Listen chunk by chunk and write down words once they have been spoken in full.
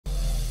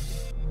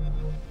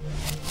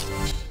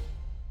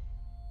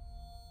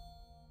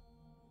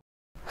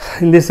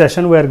in this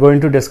session we are going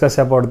to discuss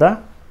about the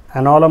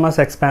anomalous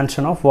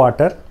expansion of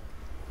water.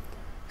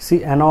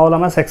 See,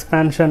 anomalous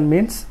expansion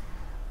means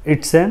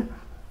it's an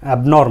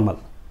abnormal.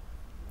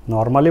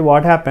 Normally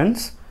what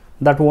happens,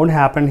 that won't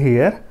happen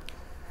here.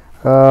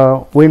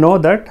 We know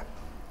that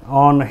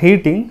on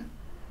heating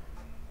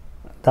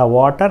the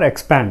water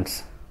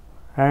expands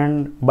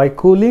and by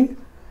cooling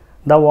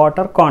the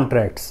water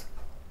contracts.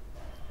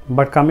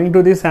 But coming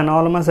to this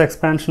anomalous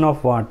expansion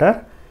of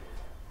water,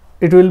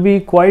 it will be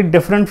quite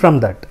different from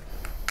that.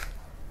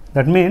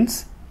 That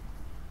means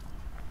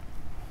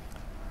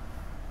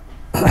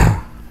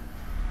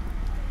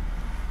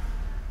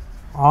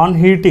on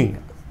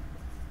heating,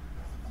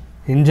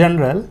 in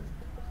general,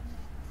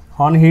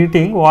 on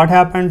heating, what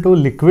happened to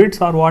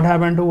liquids or what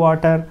happened to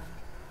water?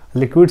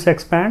 Liquids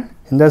expand.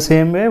 In the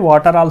same way,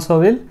 water also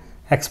will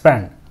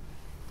expand.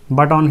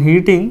 But on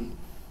heating,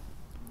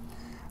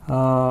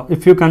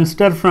 if you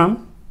consider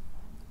from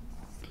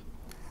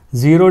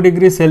 0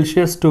 degree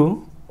Celsius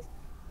to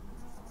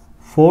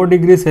 4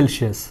 degree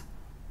Celsius,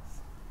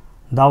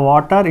 the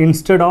water,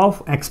 instead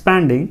of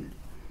expanding,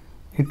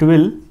 it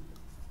will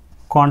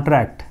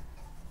contract.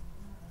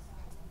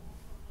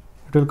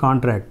 It will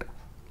contract.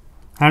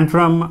 And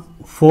from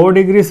 4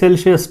 degree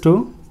Celsius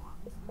to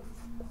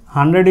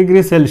 100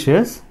 degree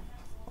Celsius,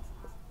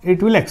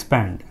 it will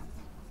expand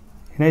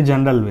in a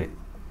general way.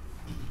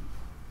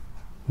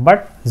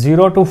 But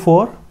 0 to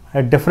 4,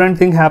 a different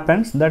thing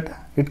happens, that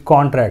it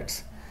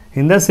contracts.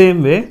 In the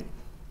same way,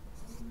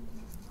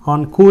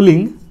 on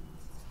cooling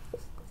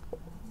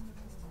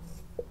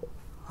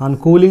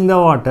the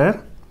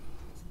water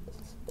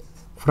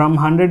from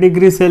 100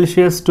 degrees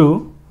Celsius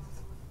to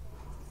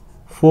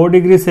 4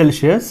 degrees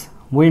Celsius,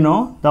 we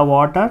know the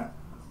water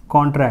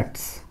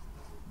contracts.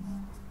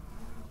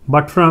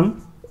 But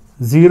from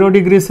 0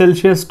 degrees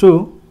Celsius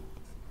to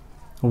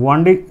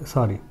 4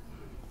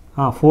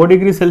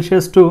 degrees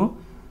Celsius to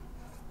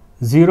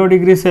 0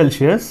 degrees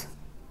Celsius,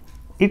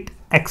 it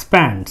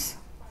expands.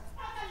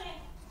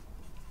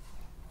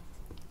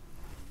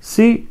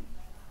 See,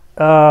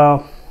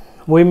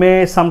 we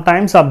may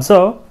sometimes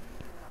observe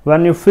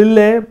when you fill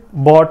a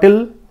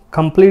bottle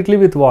completely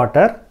with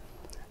water,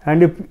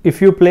 and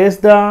if you place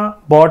the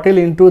bottle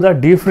into the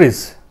deep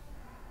freeze,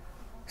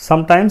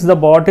 sometimes the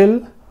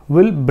bottle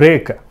will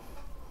break.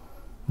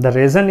 The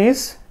reason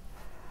is,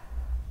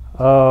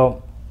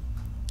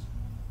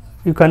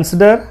 you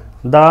consider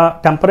the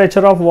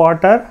temperature of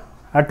water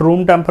at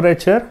room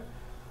temperature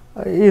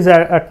is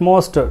at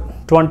most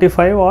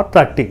 25 or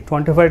 30,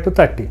 25 to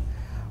 30.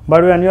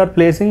 But when you are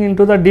placing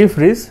into the deep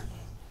freeze,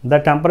 the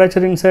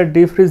temperature inside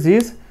deep freeze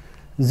is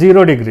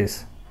 0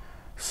 degrees.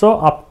 So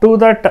up to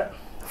that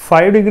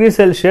 5 degrees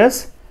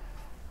Celsius,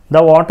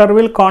 the water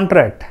will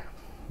contract.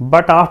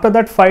 But after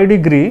that 5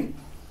 degree,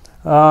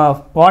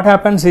 what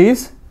happens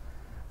is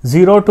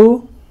 0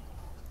 to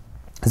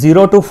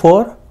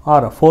 4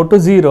 or 4 to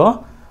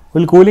 0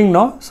 will cooling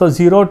now. So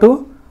 0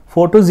 to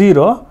 4 to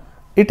 0,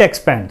 it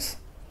expands.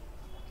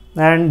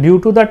 And due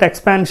to that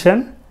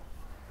expansion,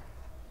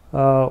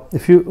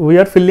 we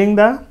are filling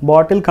the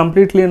bottle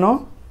completely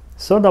now,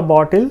 so the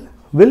bottle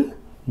will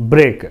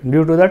break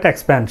due to that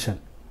expansion.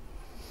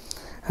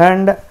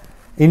 And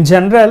in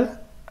general,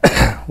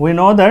 we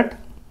know that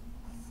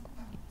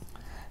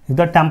if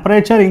the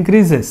temperature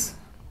increases,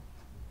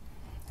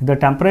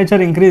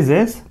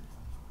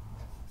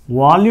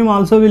 volume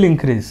also will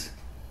increase.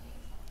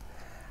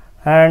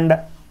 And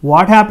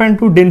what happened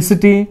to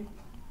density?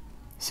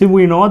 See,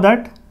 we know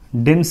that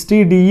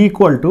density D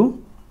equal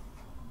to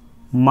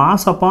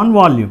mass upon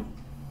volume.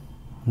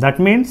 That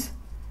means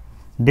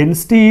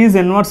density is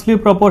inversely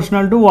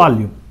proportional to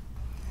volume.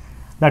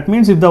 That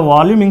means if the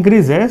volume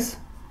increases,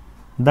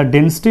 the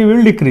density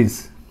will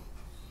decrease.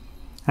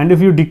 And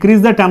if you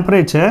decrease the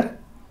temperature,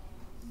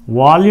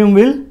 volume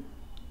will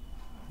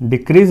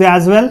decrease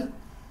as well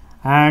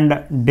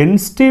and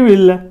density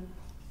will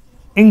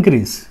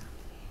increase.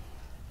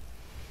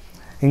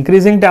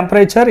 Increasing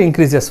temperature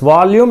increases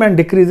volume and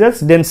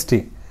decreases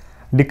density.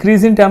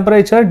 Decrease in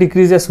temperature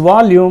decreases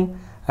volume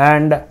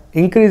and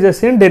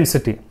increases in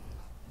density.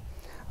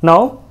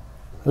 Now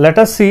let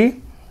us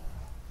see,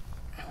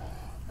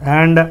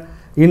 and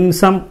in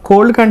some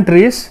cold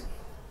countries,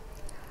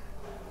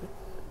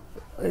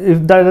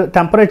 if the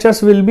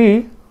temperatures will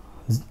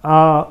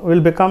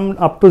become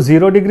up to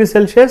 0 degrees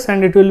Celsius,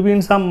 and it will be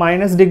in some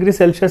minus degree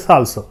Celsius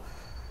also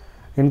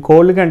in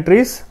cold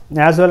countries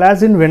as well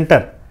as in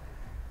winter.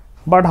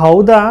 But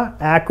how the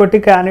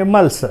aquatic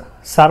animals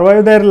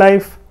survive their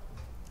life?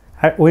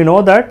 We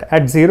know that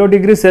at 0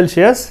 degrees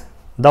Celsius,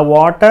 the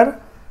water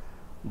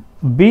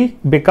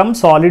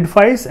becomes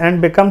solidifies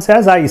and becomes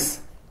as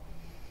ice.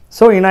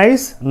 So in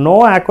ice,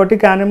 no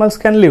aquatic animals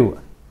can live.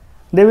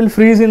 They will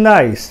freeze in the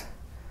ice.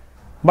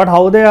 But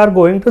how they are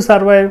going to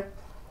survive?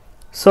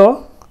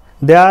 So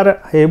they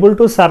are able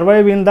to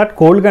survive in that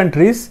cold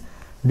countries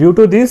due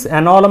to this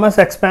anomalous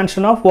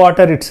expansion of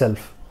water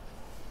itself.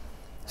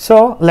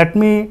 So let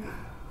me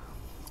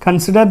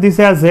consider this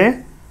as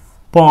a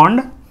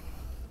pond,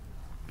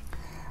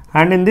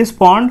 and in this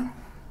pond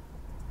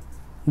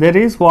there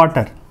is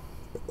water.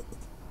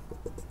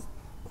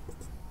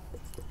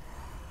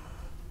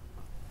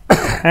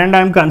 and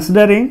I am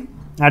considering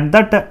at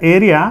that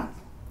area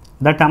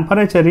the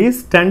temperature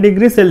is 10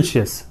 degrees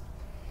Celsius,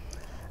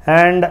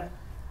 and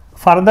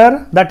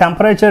further the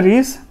temperature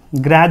is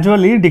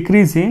gradually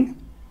decreasing,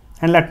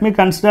 and let me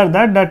consider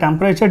that the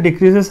temperature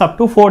decreases up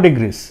to 4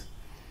 degrees.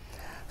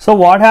 So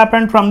what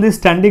happened from this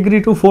 10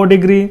 degree to 4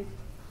 degree?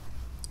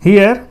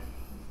 Here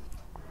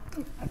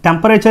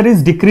temperature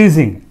is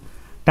decreasing.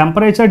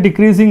 Temperature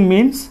decreasing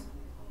means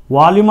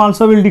volume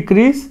also will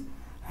decrease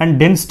and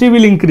density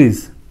will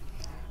increase.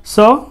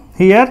 So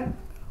here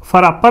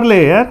for upper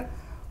layer,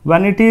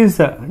 when it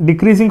is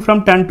decreasing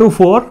from 10 to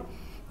 4,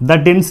 the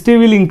density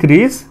will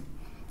increase,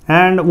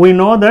 and we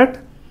know that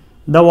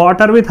the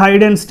water with high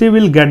density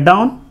will get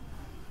down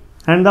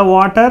and the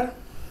water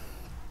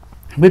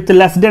with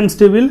less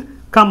density will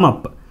come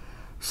up.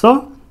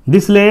 So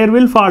this layer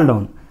will fall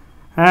down,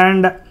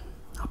 and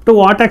up to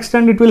what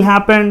extent it will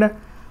happen?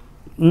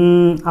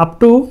 Up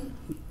to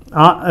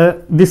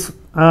this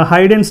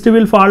high density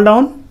will fall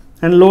down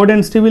and low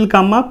density will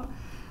come up.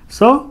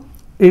 So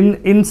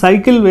in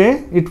cycle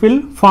way it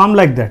will form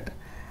like that.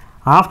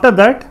 After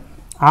that,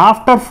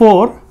 after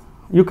 4,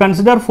 you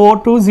consider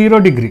 4 to 0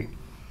 degree.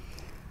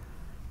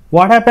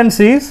 What happens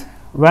is,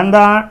 when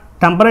the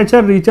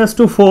temperature reaches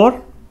to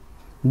 4,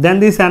 then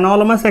this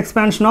anomalous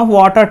expansion of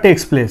water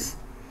takes place.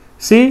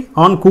 See,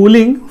 on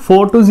cooling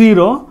 4 to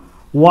 0,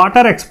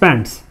 water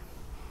expands.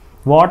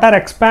 Water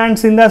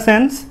expands in the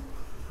sense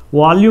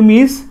volume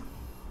is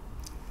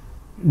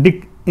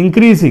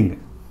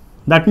increasing.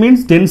 That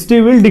means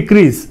density will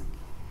decrease.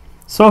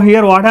 So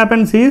here what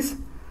happens is,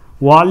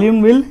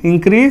 volume will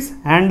increase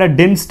and the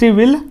density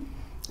will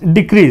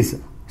decrease.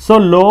 So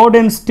low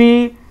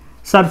density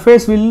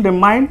surface will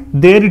remain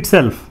there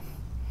itself.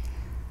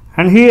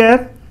 And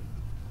here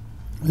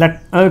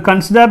let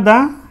consider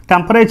the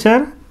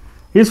temperature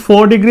is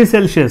 4 degrees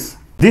Celsius.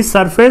 This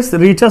surface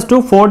reaches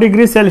to 4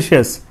 degrees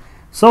Celsius.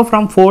 So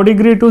from 4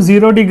 degree to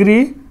 0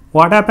 degree,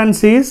 what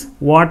happens is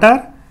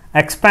water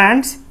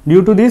expands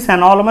due to this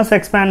anomalous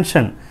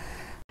expansion.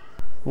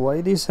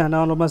 Why this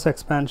anomalous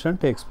expansion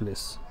takes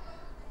place?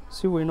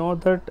 See, we know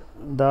that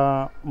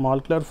the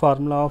molecular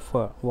formula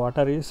of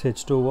water is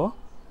H2O,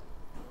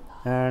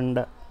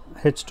 and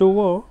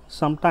H2O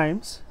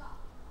sometimes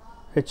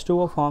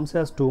H2O forms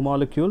as 2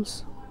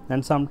 molecules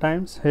and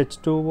sometimes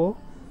H2O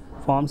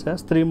forms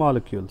as 3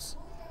 molecules,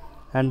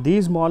 and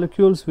these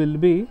molecules will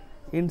be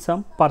in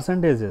some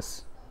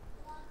percentages.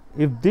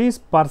 If these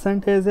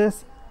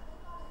percentages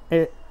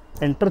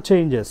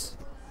interchanges,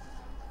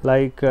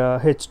 like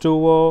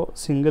H2O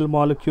single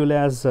molecule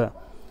has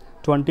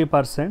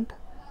 20%,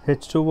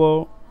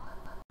 H2O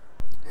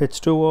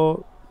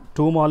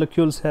 2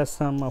 molecules has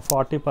some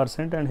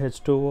 40%, and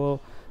H2O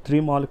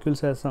 3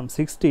 molecules has some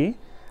 60.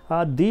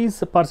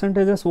 These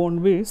percentages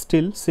won't be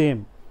still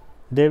same.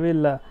 They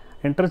will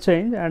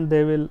interchange and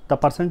the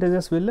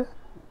percentages will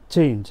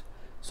change.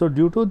 So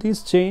due to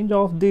this change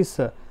of these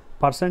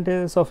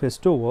percentages of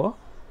H2O,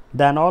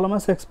 the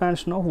anomalous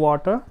expansion of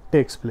water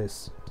takes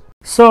place.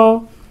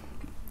 So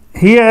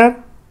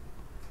here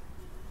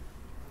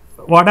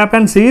what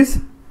happens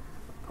is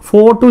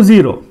 4 to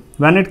 0.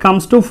 When it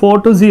comes to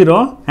 4 to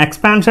 0,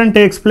 expansion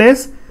takes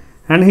place,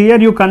 and here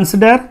you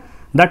consider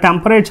the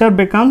temperature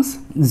becomes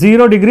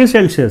 0 degrees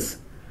Celsius,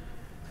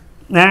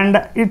 and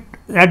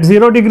at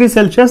 0 degrees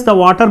Celsius the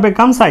water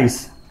becomes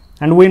ice,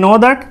 and we know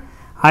that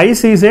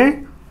ice is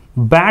a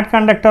bad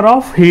conductor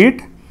of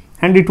heat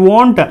and it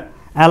won't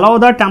allow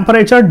the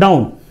temperature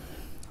down,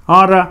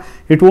 or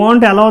it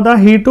won't allow the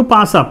heat to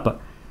pass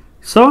up.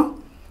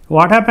 So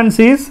what happens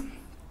is,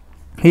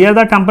 here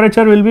the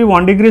temperature will be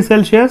 1 degree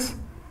Celsius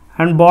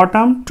and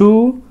bottom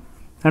 2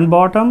 and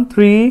bottom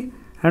 3,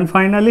 and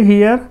finally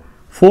here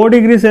 4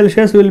 degrees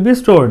Celsius will be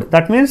stored.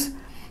 That means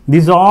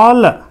these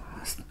all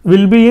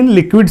will be in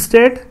liquid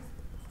state,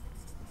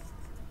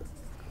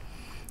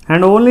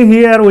 and only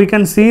here we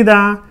can see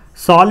the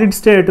solid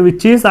state,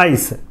 which is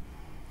ice.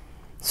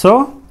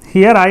 So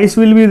here ice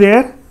will be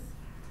there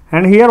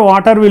and here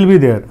water will be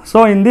there.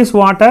 So in this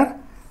water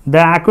the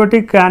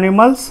aquatic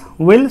animals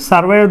will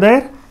survive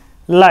their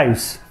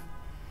lives.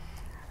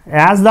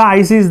 As the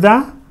ice is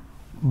the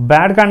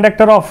bad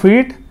conductor of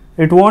heat,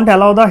 it won't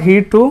allow the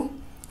heat to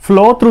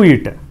flow through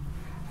it.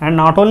 And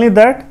not only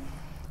that,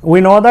 we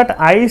know that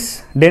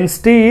ice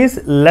density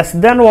is less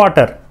than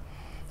water.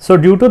 So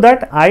due to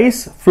that,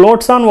 ice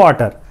floats on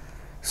water.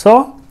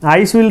 So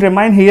ice will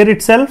remain here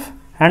itself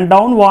and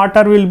down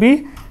water will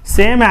be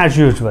same as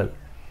usual.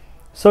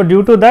 So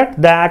due to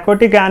that, the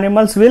aquatic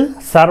animals will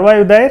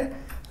survive their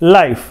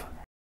life.